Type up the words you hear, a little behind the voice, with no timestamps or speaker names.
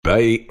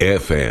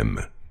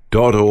bayfm.org.au.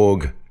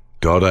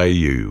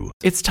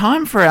 It's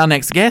time for our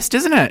next guest,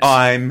 isn't it?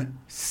 I'm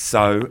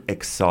so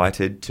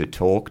excited to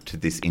talk to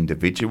this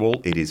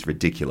individual. It is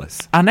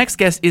ridiculous. Our next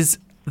guest is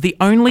the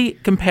only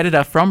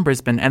competitor from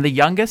Brisbane and the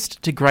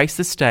youngest to grace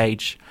the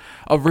stage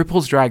of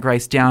RuPaul's Drag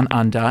Race Down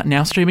Under,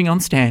 now streaming on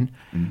Stan.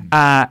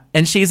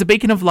 And she is a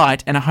beacon of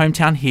light and a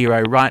hometown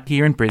hero right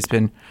here in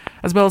Brisbane,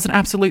 as well as an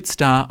absolute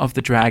star of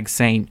the drag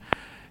scene.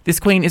 This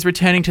queen is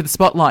returning to the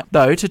spotlight,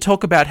 though, to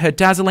talk about her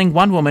dazzling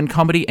one-woman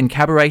comedy and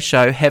cabaret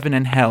show, Heaven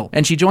and Hell.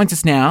 And she joins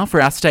us now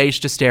for our Stage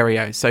to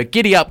Stereo. So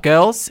giddy up,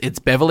 girls. It's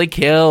Beverly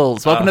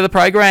Kills. Welcome to the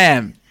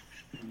program.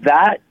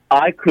 That,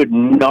 I could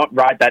not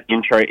write that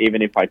intro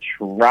even if I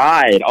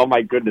tried. Oh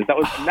my goodness, that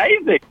was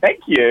amazing. Thank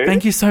you.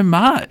 Thank you so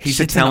much. He's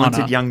a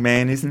talented young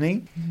man, isn't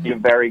he? You're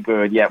very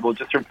good. Yeah, well,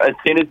 just as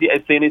soon as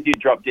you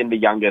dropped in the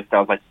youngest, I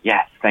was like,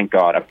 yes, thank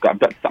God, I've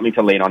got something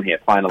to lean on here.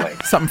 Finally,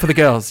 something for the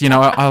girls. You know,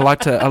 I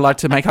like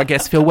to make our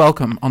guests feel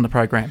welcome on the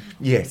program.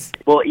 Yes.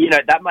 Well, you know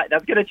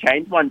that's going to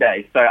change one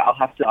day, so I'll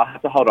have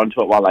to hold on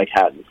to it while I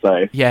can.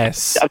 So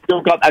yes, I've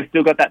still got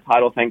that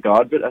title, thank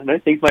God. But I know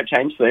things might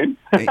change soon.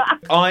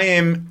 I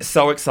am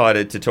so excited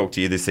to talk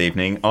to you this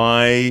evening.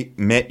 I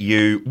met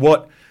you,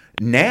 what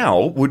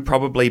now would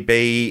probably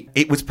be,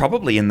 it was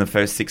probably in the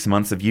first 6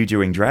 months of you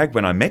doing drag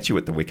when I met you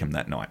at the Wickham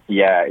that night.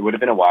 Yeah, it would have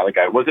been a while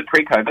ago. Was it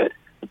pre-COVID?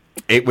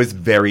 It was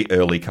very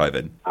early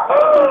COVID.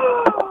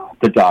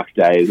 The dark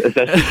days.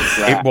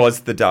 It was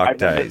the dark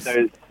days.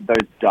 Those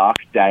dark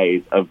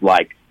days of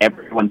like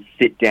everyone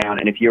sit down,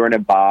 and if you're in a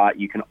bar,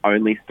 you can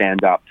only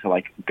stand up to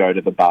like go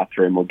to the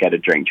bathroom or get a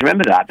drink. Do you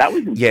remember that? That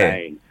was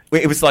insane. Yeah.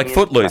 It was like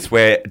Footloose,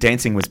 where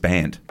dancing was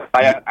banned.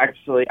 I have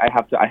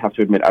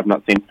to admit, I've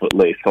not seen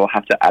Footloose, so I'll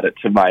have to add it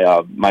to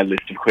my my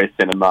list of queer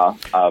cinema.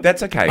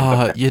 That's okay.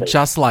 Oh, you're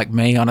just like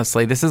me,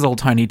 honestly. This is all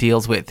Tony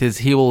deals with, is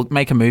he will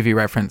make a movie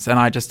reference, and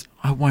I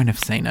won't have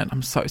seen it.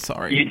 I'm so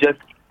sorry. You just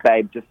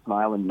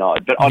smile and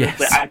nod. But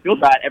honestly, yes. I feel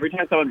bad. Every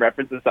time someone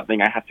references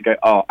something, I have to go,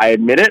 oh, I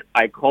admit it,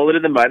 I call it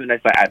in the moment, and I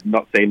say, I've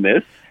not seen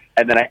this,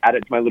 and then I add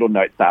it to my little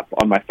notes app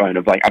on my phone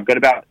of like, I've got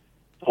about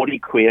 40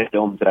 queer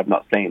films that I've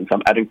not seen, so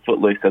I'm adding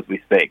Footloose as we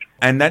speak.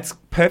 And that's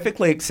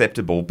perfectly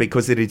acceptable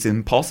because it is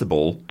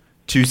impossible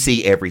to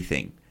see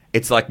everything.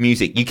 It's like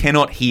music. You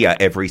cannot hear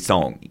every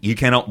song. You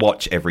cannot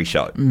watch every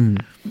show.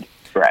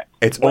 Correct.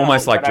 It's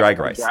almost like Drag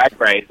Race.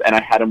 And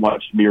I hadn't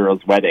watched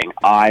Muriel's Wedding.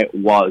 I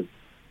was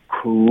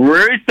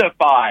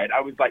crucified.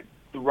 I was like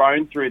I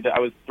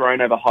was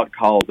thrown over hot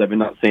coals over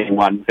not seeing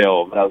one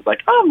film. And I was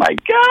like, oh my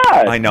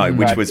God. I know,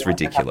 which was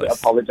ridiculous. I have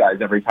to apologize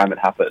every time it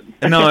happens.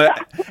 No,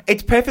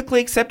 it's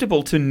perfectly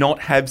acceptable to not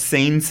have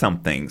seen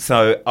something.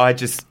 So I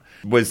just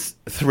was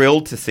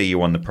thrilled to see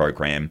you on the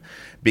program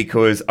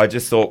because I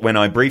just thought when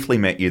I briefly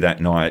met you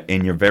that night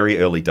in your very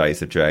early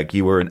days of drag,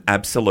 you were an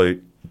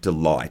absolute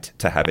delight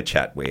to have a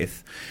chat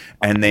with.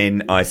 And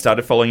then I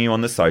started following you on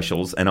the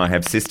socials and I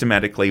have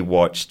systematically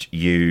watched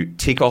you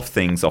tick off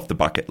things off the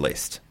bucket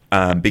list.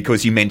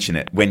 Because you mention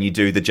it when you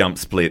do the jump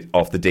split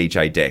off the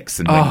DJ decks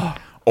and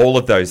all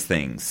of those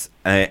things.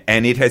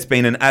 And it has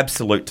been an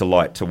absolute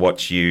delight to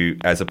watch you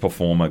as a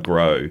performer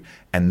grow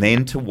and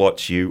then to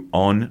watch you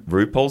on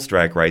RuPaul's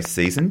Drag Race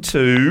Season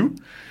 2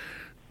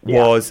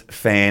 was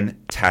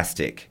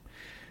fantastic.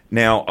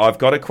 Now, I've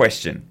got a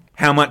question.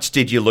 How much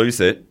did you lose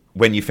it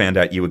when you found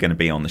out you were going to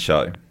be on the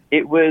show?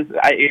 It was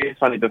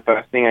funny. The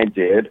first thing I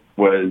did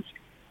was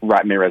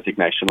write my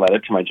resignation letter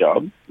to my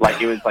job.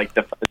 Like, it was like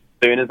as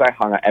soon as I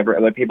hung up,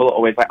 people are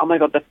always like, oh my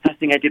God, the first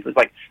thing I did was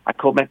like, I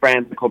called my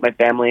friends, I called my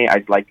family,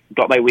 I like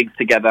got my wigs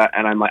together,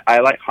 and I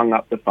hung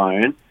up the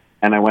phone,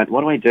 and I went,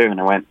 what do I do?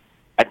 And I went,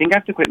 I think I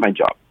have to quit my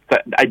job. So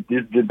I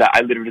just did that. I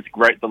literally just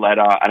wrote the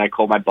letter, and I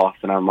called my boss,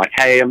 and I'm like,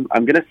 hey, I'm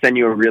going to send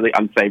you a really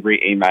unsavory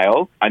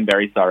email. I'm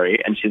very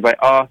sorry. And she's like,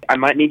 oh, I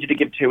might need you to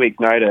give 2 weeks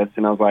notice.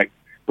 And I was like,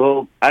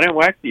 well, I don't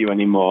work for you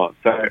anymore,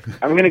 so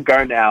I'm going to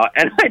go now.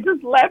 And I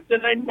just left,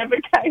 and I never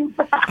came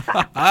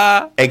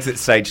back. Exit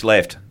stage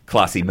left.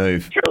 Classy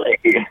move. Truly.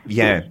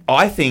 Yeah.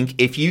 I think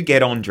if you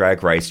get on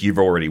Drag Race, you've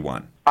already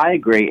won. I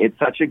agree. It's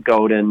such a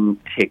golden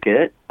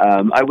ticket.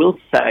 I will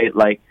say,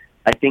 like,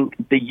 I think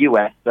the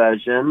US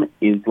version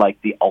is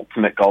like the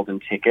ultimate golden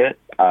ticket.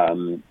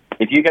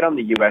 If you get on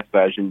the US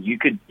version, you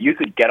could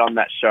get on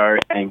that show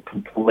and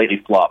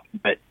completely flop,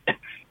 but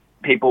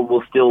people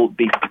will still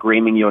be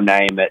screaming your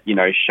name at,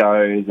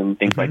 shows and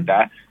things like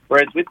that.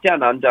 Whereas with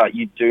Down Under,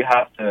 you do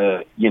have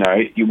to,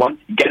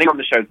 getting on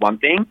the show is one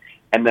thing,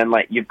 and then,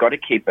 like, you've got to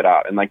keep it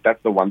up. And, like,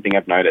 that's the one thing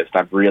I've noticed.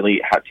 I've really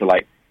had to,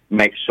 like,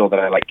 make sure that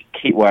I, like,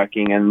 keep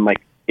working. And,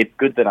 like, it's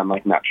good that I'm,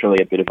 like, naturally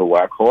a bit of a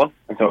workhorse.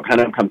 And so it kind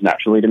of comes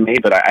naturally to me.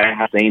 But I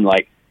have seen,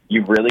 like,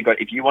 you've really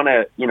got, if you want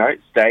to,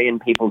 stay in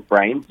people's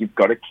brains, you've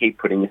got to keep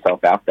putting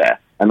yourself out there.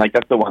 And, like,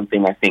 that's the one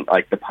thing I think,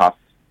 like, the past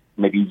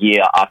maybe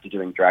year after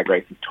doing Drag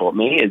Race has taught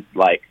me is,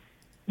 like,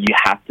 you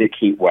have to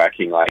keep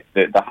working. Like,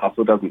 the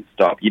hustle doesn't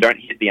stop. You don't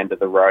hit the end of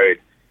the road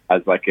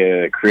as, like,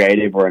 a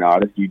creative or an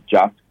artist. You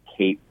just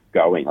keep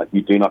going. Like,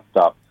 you do not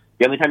stop.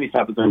 The only time you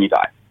stop is when you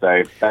die.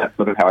 So that's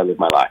sort of how I live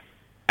my life.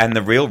 And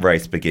the real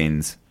race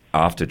begins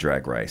after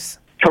Drag Race.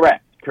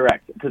 Correct.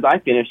 correct. Because I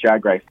finished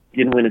Drag Race,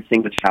 didn't win a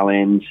single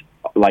challenge.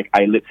 Like,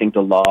 I lip synced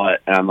a lot,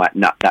 and I'm like,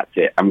 nah, that's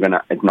it.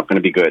 It's not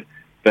gonna be good.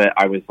 But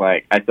I was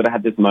like, I sort of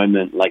had this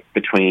moment, like,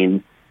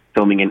 between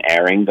filming and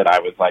airing that I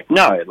was like,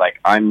 no, like,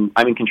 I'm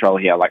in control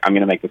here. Like, I'm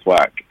gonna make this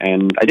work,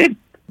 and I did.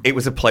 It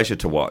was a pleasure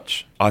to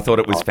watch. I thought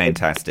it was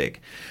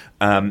fantastic.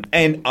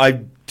 And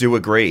I do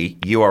agree,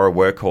 you are a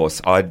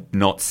workhorse. I've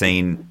not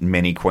seen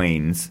many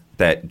queens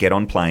that get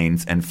on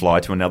planes and fly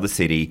to another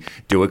city,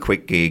 do a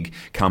quick gig,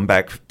 come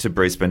back to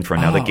Brisbane for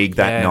another gig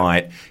that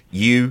night.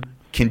 You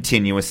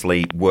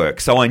continuously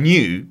work. So I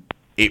knew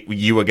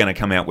you were going to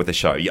come out with a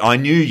show. I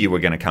knew you were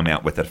going to come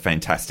out with a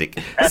fantastic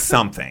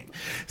something.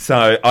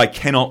 So I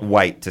cannot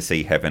wait to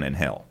see Heaven and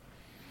Hell.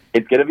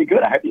 It's going to be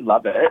good. I hope you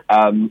love it.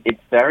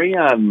 It's very...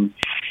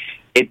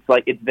 It's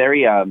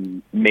very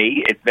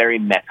me. It's very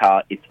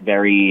meta. It's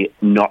very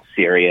not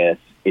serious.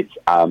 It's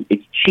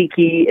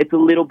cheeky. It's a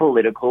little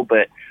political,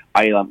 but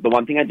the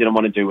one thing I didn't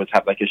want to do was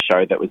have like a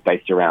show that was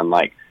based around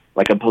like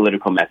a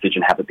political message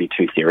and have it be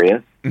too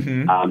serious.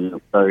 Mm-hmm.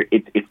 So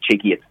it's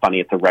cheeky. It's funny.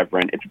 It's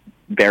irreverent. It's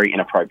very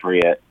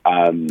inappropriate.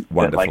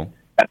 Wonderful.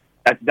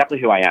 That's exactly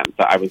who I am.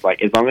 So I was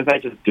like, as long as I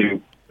just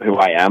do who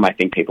I am, I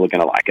think people are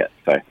going to like it.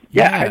 So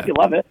yeah, I hope you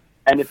love it.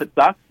 And if it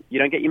sucks, you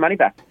don't get your money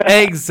back.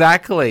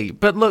 Exactly.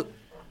 But look,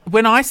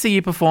 when I see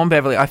you perform,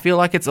 Beverly, I feel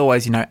like it's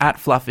always, at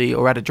Fluffy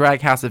or at a drag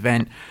house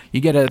event,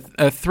 you get a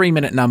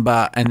 3-minute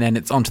number and then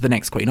it's on to the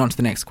next queen, on to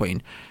the next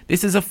queen.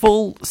 This is a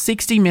full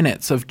 60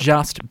 minutes of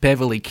just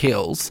Beverly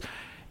kills.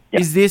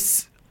 Yep. Is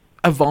this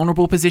a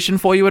vulnerable position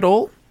for you at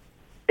all?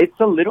 It's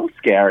a little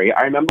scary.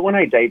 I remember when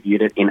I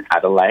debuted it in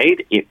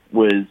Adelaide, it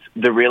was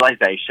the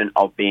realization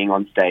of being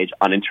on stage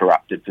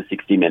uninterrupted for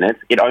 60 minutes.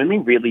 It only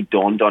really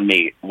dawned on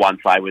me once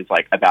I was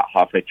like about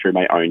halfway through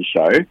my own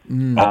show.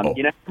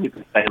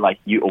 People say like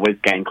you always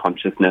gain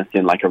consciousness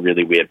in like a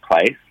really weird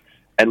place.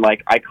 And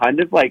like I kind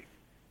of like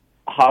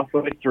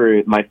halfway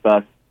through my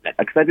first,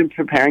 because I've been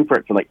preparing for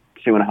it for like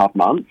 2.5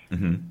 months.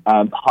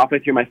 Mm-hmm. Halfway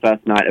through my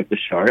first night of the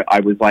show, I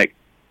was like,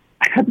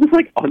 I had this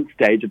like on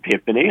stage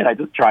epiphany, and I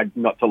just tried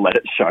not to let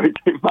it show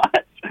too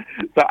much.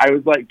 So I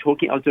was like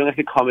talking, I was doing like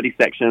a comedy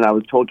section, and I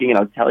was talking and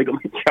I was telling all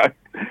my jokes,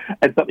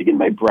 and something in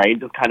my brain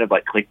just kind of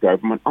like clicked over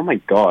and went, oh my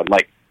God,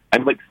 like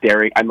I'm like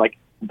staring, I'm like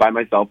by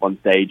myself on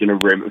stage in a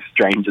room of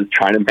strangers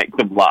trying to make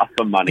them laugh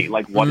for money.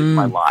 Like, what is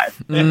my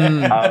life? But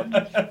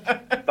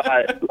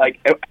like,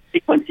 I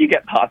think once you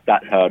get past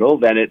that hurdle,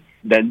 then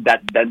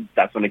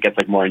that's when it gets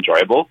like more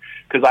enjoyable,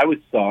 because I was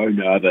so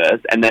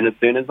nervous, and then as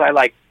soon as I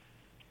like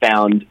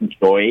found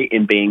joy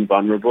in being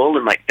vulnerable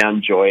and like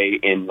found joy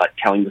in like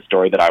telling the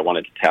story that I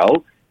wanted to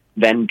tell,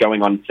 then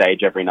going on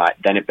stage every night,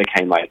 then it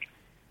became like,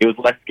 it was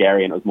less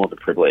scary and it was more the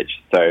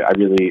privilege. So I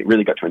really,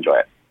 really got to enjoy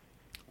it.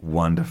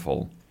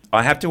 Wonderful.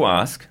 I have to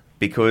ask,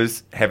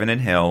 because Heaven and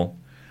Hell,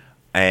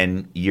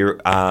 and you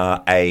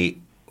are a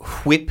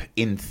whip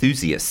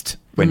enthusiast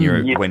when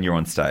you're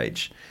on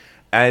stage.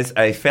 As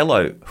a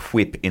fellow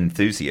whip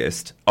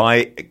enthusiast,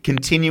 I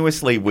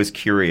continuously was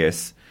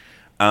curious,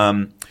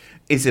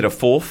 is it a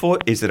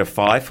 4-foot? Is it a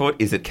 5-foot?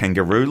 Is it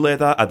kangaroo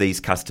leather? Are these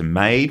custom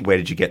made? Where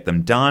did you get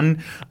them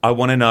done? I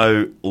want to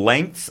know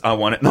lengths.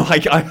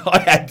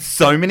 I had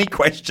so many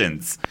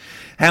questions.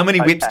 How many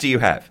whips do you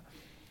have?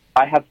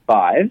 I have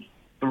 5.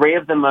 3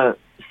 of them are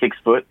 6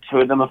 foot.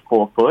 2 of them are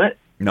 4 foot.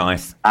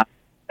 Nice.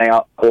 They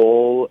are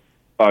all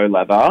faux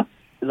leather.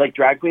 Like,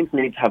 drag queens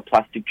need to have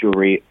plastic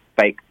jewelry,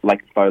 fake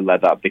like faux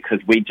leather,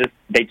 because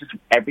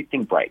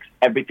everything breaks.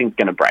 Everything's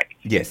going to break.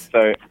 Yes.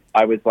 So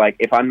I was like,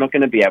 if I'm not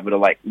going to be able to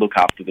like look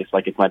after this,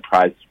 like it's my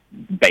prized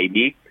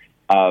baby,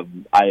 I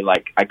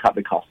cut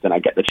the cost and I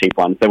get the cheap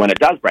one. So when it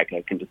does break,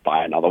 I can just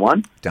buy another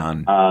one.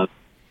 Done.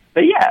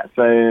 But yeah,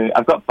 so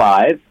I've got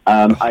 5.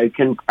 I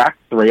can crack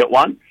 3 at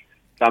once.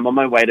 So I'm on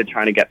my way to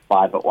trying to get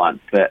 5 at once,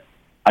 but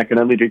I can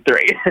only do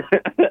 3.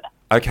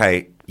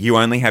 Okay, you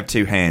only have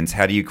 2 hands.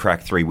 How do you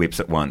crack 3 whips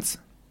at once?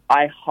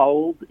 I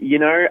hold, is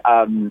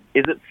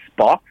it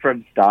Spock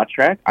from Star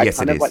Trek? Yes,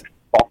 I kind it of is. like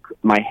Spock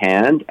my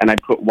hand, and I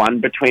put one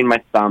between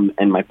my thumb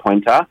and my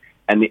pointer,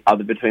 and the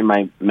other between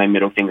my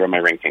middle finger and my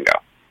ring finger.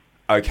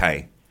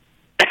 Okay.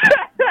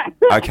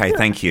 Okay,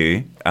 thank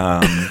you.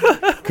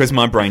 Because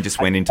my brain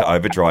just went into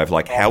overdrive.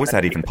 Like, how is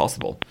that even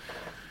possible?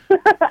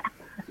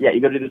 Yeah,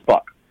 you got to do the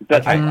Spock.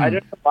 But Okay. I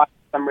don't know why,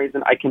 for some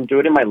reason, I can do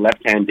it in my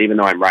left hand, even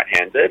though I'm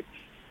right-handed.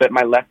 But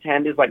my left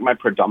hand is like my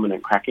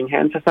predominant cracking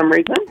hand for some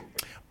reason.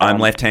 I'm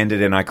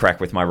left-handed and I crack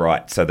with my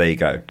right, so there you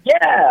go.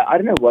 Yeah, I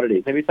don't know what it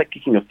is. Maybe it's like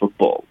kicking a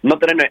football. Not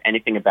that I know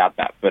anything about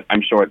that, but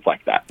I'm sure it's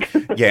like that.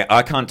 Yeah,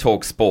 I can't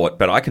talk sport,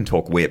 but I can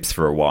talk whips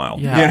for a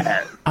while.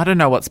 Yeah. I don't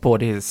know what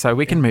sport is, so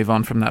we can move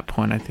on from that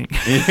point, I think.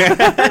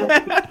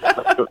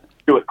 Let's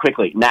do it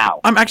quickly,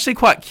 now. I'm actually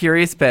quite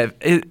curious, Bev.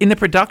 In the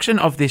production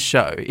of this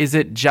show, is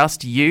it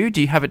just you? Do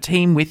you have a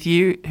team with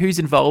you? Who's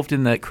involved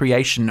in the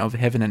creation of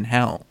Heaven and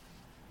Hell?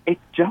 It's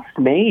just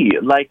me.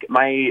 Like,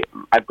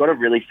 I've got a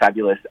really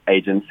fabulous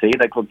agency.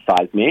 They're called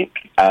Seismic.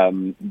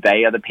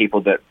 They are the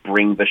people that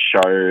bring the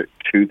show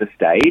to the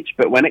stage.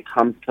 But when it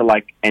comes to,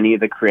 like, any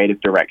of the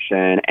creative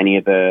direction, any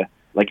of the,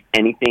 like,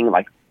 anything,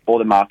 like, all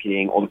the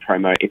marketing, all the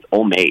promo, it's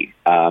all me.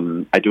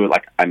 I do it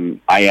like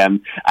I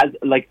am, as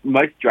like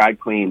most drag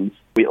queens,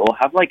 we all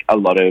have like a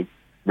lot of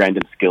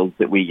random skills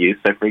that we use.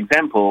 So for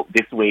example,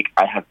 this week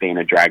I have been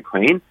a drag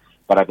queen,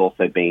 but I've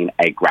also been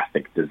a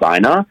graphic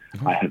designer.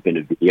 Mm-hmm. I have been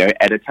a video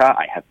editor.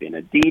 I have been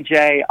a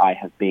DJ. I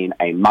have been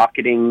a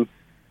marketing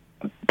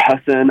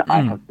person.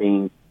 I have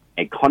been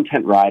a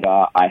content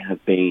writer. I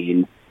have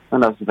been,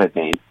 what else have I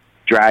been?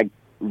 Drag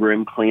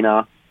room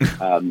cleaner.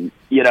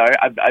 You know,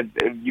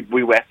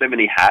 we wear so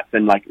many hats,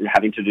 and like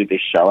having to do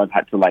this show, I've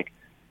had to like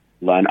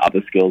learn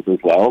other skills as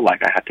well.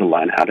 Like I had to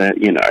learn how to,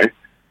 you know,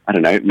 I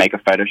don't know, make a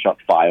Photoshop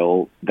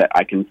file that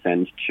I can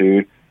send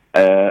to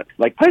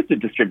like poster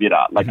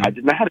distributor. Like I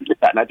didn't know how to do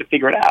that, and I had to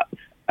figure it out.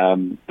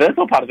 But it's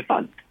all part of the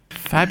fun.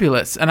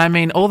 Fabulous. And I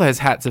mean, all those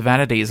hats are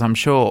vanities, I'm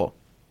sure.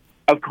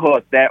 Of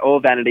course, they're all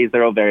vanities.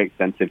 They're all very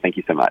expensive. Thank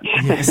you so much.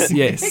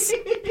 Yes.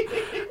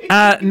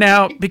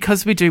 Now,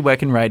 because we do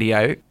work in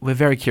radio, we're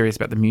very curious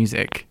about the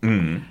music.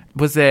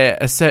 Was there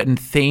a certain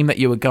theme that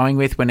you were going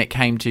with when it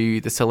came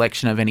to the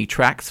selection of any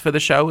tracks for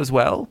the show as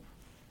well?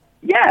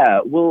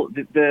 Yeah, well,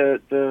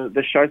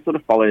 the show sort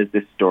of follows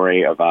this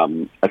story of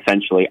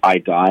essentially I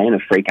die in a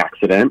freak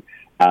accident,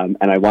 and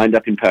I wind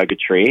up in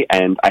purgatory,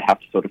 and I have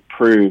to sort of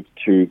prove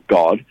to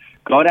God.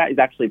 God is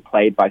actually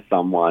played by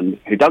someone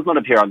who does not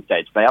appear on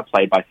stage. They are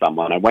played by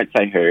someone. I won't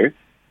say who,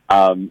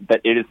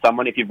 but it is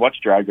someone, if you've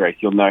watched Drag Race,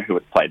 you'll know who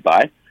it's played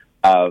by.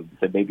 So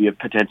maybe a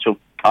potential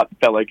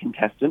fellow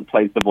contestant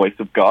plays the voice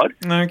of God.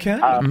 Okay.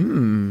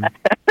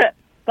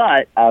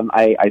 But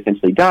I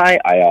essentially die.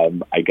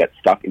 I get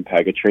stuck in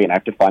purgatory, and I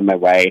have to find my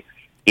way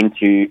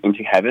into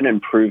heaven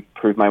and prove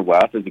my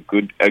worth as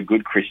a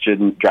good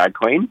Christian drag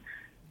queen.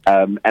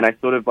 And I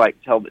sort of like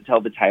tell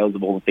the tales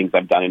of all the things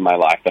I've done in my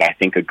life that I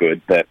think are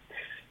good, that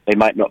they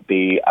might not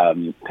be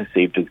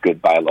perceived as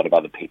good by a lot of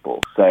other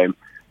people. So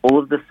all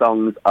of the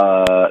songs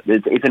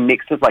it's a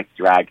mix of like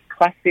drag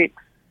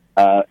classics.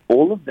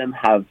 All of them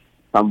have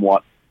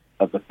somewhat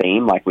of a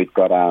theme. Like we've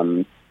got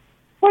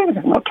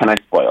what can I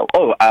spoil?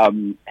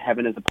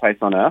 Heaven is a Place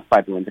on Earth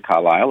by Belinda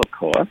Carlisle, of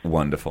course.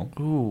 Wonderful.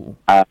 Ooh.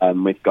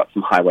 We've got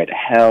some Highway to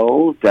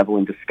Hell, Devil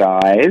in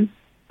Disguise.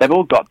 They've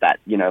all got that,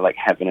 you know, like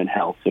heaven and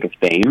hell sort of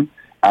theme.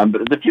 But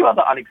there's a few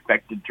other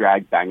unexpected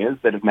drag bangers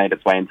that have made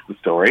its way into the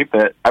story,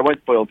 but I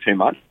won't spoil too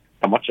much.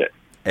 Come watch it.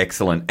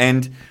 Excellent.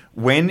 And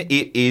when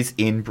it is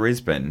in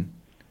Brisbane,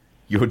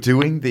 you're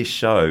doing this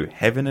show,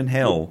 Heaven and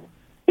Hell,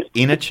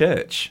 in a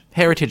church.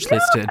 Heritage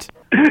listed.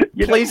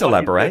 Please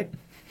elaborate.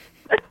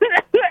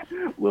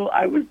 Well,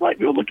 I was like,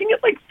 we were looking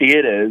at like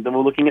theaters and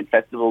we're looking at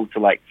festivals to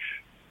like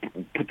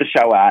put the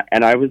show at,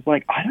 and I was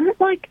like, I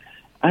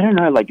don't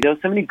know, like there were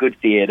so many good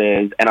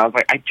theaters, and I was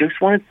like, I just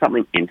wanted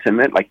something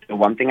intimate. Like the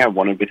one thing I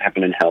wanted with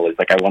Heaven and Hell is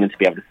like I wanted to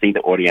be able to see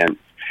the audience.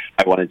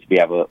 I wanted to be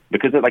able,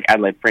 because at like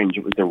Adelaide Fringe,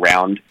 it was a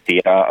round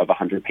theatre of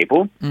 100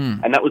 people,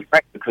 and that was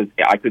great because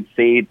I could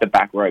see the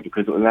back row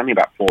because it was only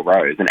about 4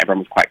 rows and everyone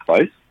was quite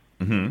close.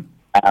 And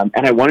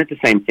I wanted the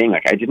same thing.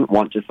 Like I didn't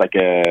want just like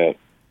a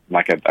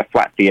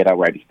flat theatre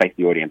where I just face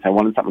the audience. I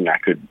wanted something I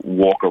could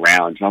walk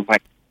around, and I was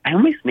like, I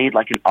almost need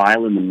like an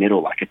aisle in the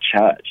middle, like a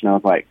church. And I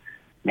was like,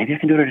 maybe I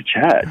can do it at a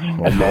church.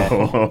 And then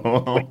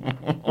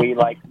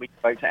we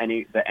spoke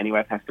to the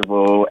Anywhere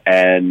Festival,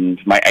 and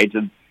my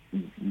agents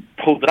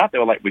pulled it up. They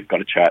were like, we've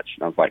got a church.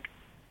 And I was like,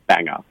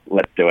 banger,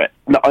 let's do it.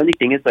 And the only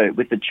thing is, though,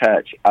 with the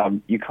church,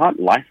 you can't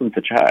license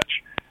a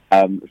church.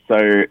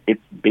 So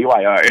it's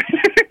BYO.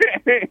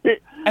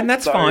 And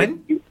that's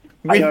fine. You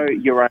know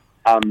your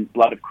own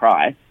Blood of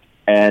Christ,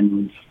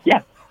 and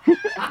yeah.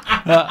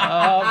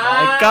 Oh,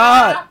 my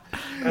God.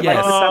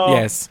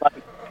 Yes.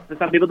 For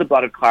some people, the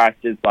Blood of Christ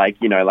is like,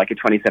 you know, like a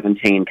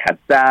 2017 Cab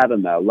Sav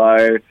and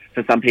Merlot.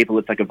 For some people,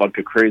 it's like a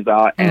vodka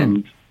cruiser,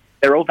 and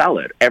they're all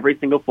valid. Every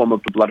single form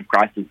of the Blood of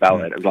Christ is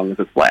valid as long as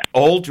it's left.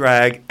 All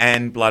drag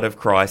and Blood of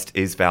Christ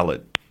is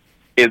valid.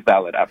 Is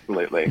valid,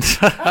 absolutely.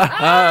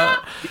 Can't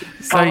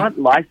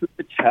license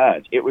the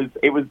church. It was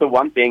the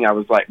one thing I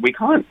was like, we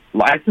can't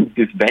license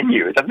this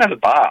venue. It doesn't have a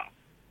bar.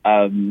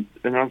 And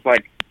I was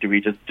like, do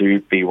we just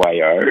do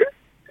BYO?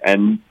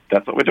 And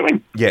that's what we're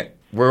doing. Yeah.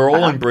 We're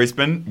all in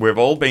Brisbane. We've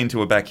all been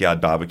to a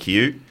backyard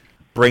barbecue.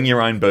 Bring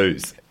your own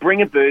booze.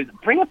 Bring a booze.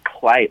 Bring a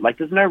plate. Like,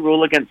 there's no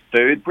rule against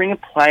food. Bring a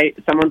plate.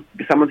 Someone's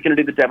going to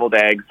do the deviled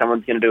eggs.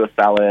 Someone's going to do a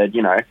salad,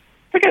 you know.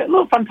 It's like a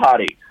little fun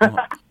party.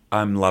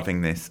 I'm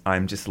loving this.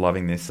 I'm just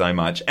loving this so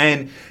much.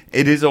 And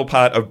it is all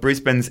part of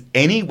Brisbane's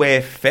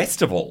Anywhere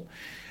Festival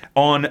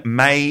on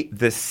May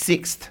the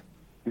 6th.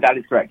 That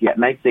is correct. Yeah,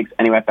 May 6th,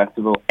 Anywhere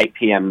Festival, 8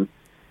 p.m.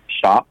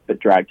 sharp, but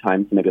drag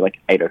times maybe like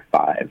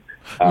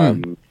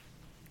 8:05.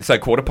 So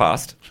quarter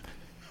past.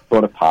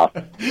 Quarter past.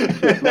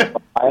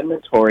 I am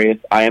notorious.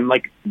 I am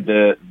like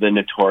the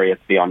notorious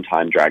be on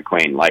time drag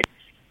queen. Like,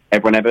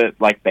 whenever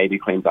like baby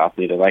queens ask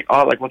me, they're like,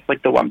 oh, like what's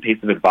like the one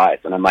piece of advice?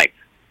 And I'm like,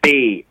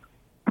 be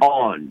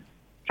on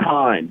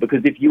time,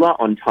 because if you are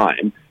on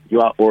time,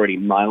 you are already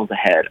miles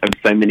ahead of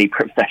so many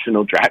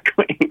professional drag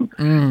queens.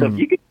 So if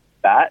you can do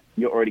that,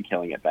 you're already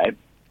killing it, babe.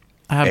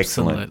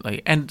 Absolutely.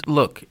 Excellent. And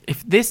look,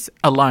 if this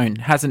alone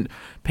hasn't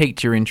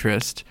piqued your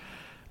interest,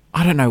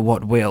 I don't know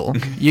what will.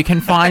 You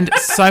can find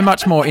so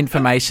much more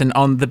information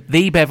on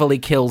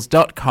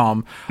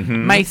thebeverlykills.com.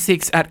 May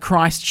 6th at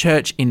Christ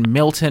Church in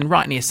Milton,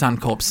 right near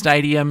Suncorp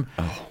Stadium.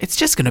 It's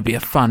just going to be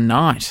a fun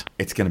night.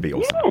 It's going to be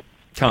awesome.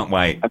 Can't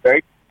wait.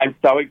 I'm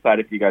so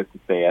excited for you guys to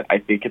see it. I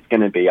think it's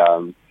going to be.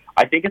 I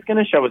think it's going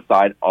to show a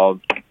side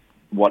of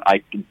what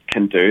I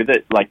can do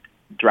that, like,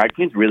 drag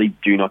queens really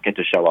do not get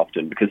to show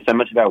often, because so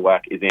much of our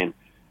work is in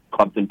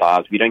clubs and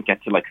bars. We don't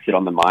get to, like, sit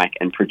on the mic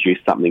and produce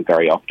something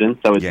very often.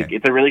 So it's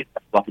a really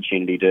special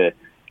opportunity to,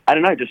 I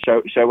don't know, just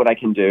show what I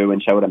can do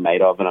and show what I'm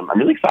made of. And I'm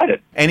really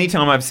excited.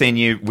 Anytime I've seen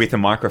you with a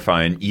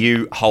microphone,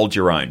 you hold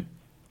your own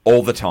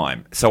all the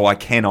time. So I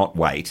cannot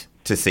wait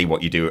to see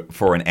what you do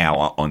for an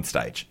hour on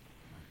stage.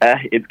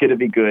 It's going to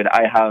be good.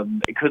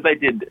 Because I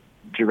did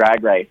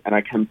Drag Race and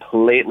I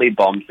completely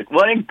bombed.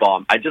 Well, I didn't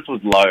bomb. I just was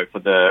low for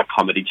the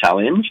comedy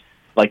challenge.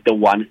 Like, the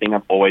one thing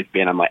I've always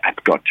been, I'm like,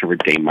 I've got to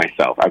redeem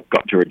myself.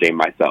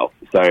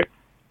 So,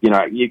 you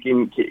know, you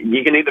can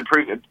either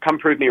come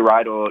prove me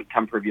right or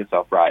come prove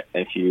yourself right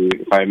if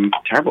I'm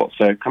terrible.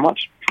 So come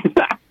watch.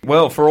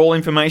 Well, for all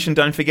information,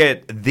 don't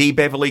forget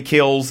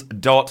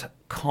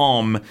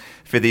thebeverlykills.com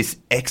for this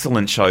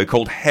excellent show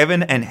called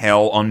Heaven and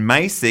Hell on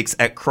May 6th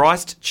at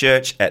Christ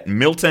Church at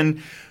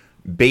Milton.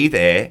 Be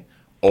there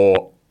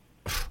or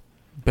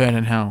burn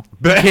in hell.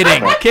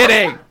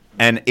 Kidding.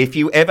 And if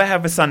you ever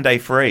have a Sunday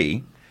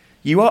free,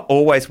 you are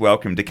always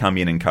welcome to come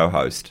in and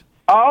co-host.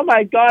 Oh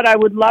my God, I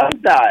would love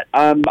that.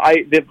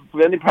 The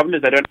only problem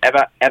is I don't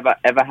ever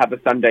have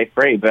a Sunday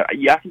free, but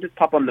you have to just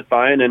pop on the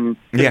phone and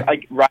talk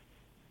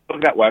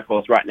about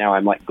Workhorse right now.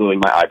 I'm like gluing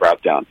my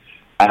eyebrows down.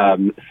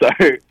 So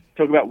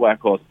talk about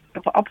Workhorse.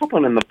 I'll pop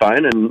on the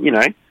phone and, you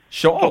know,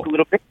 talk a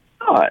little bit.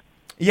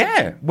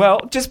 Yeah,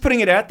 well, just putting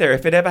it out there.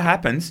 If it ever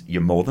happens,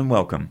 you're more than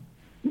welcome.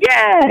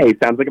 Yay!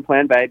 Sounds like a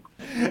plan, babe.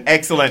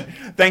 Excellent.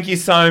 Thank you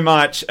so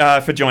much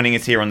for joining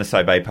us here on the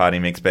So Babe Party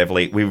Mix,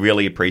 Beverly. We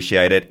really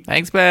appreciate it.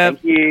 Thanks,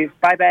 Bev. Thank you.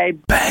 Bye,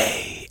 babe.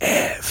 Bay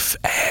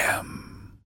FM.